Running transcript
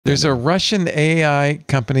There's a Russian AI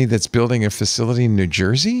company that's building a facility in New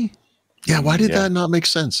Jersey. Yeah, why did that not make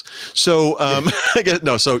sense? So,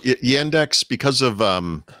 so Yandex, because of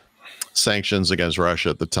sanctions against Russia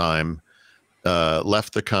at the time,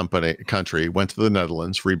 left the country, went to the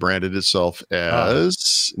Netherlands, rebranded itself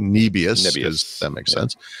as Nebius, because that makes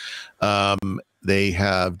sense. They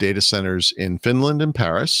have data centers in Finland and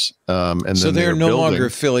Paris. And so they're no longer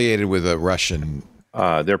affiliated with a Russian.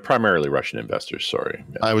 They're primarily Russian investors. Sorry.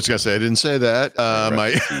 I was going to say, I didn't say that.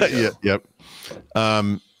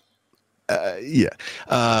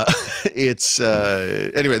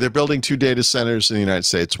 Anyway, they're building 2 data centers in the United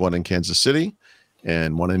States, one in Kansas City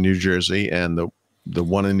and one in New Jersey. And the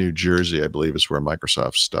one in New Jersey, I believe, is where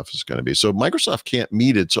Microsoft's stuff is going to be. So Microsoft can't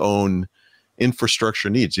meet its own infrastructure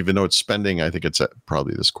needs, even though it's spending, I think it's at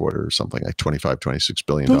probably this quarter or something like $26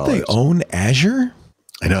 billion. Don't they own Azure?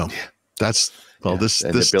 I know. That's they're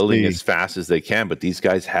building as fast as they can, but these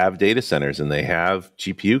guys have data centers and they have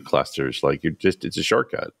GPU clusters. Like it's a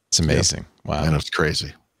shortcut. It's amazing. Wow. And it's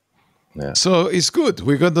crazy. Yeah. So it's good.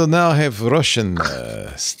 We're going to now have Russian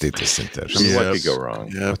data centers. What could go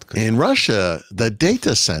wrong? Yep. In Russia, the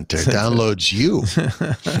data center downloads you.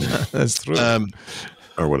 That's true.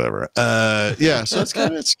 Or whatever. So it's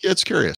curious.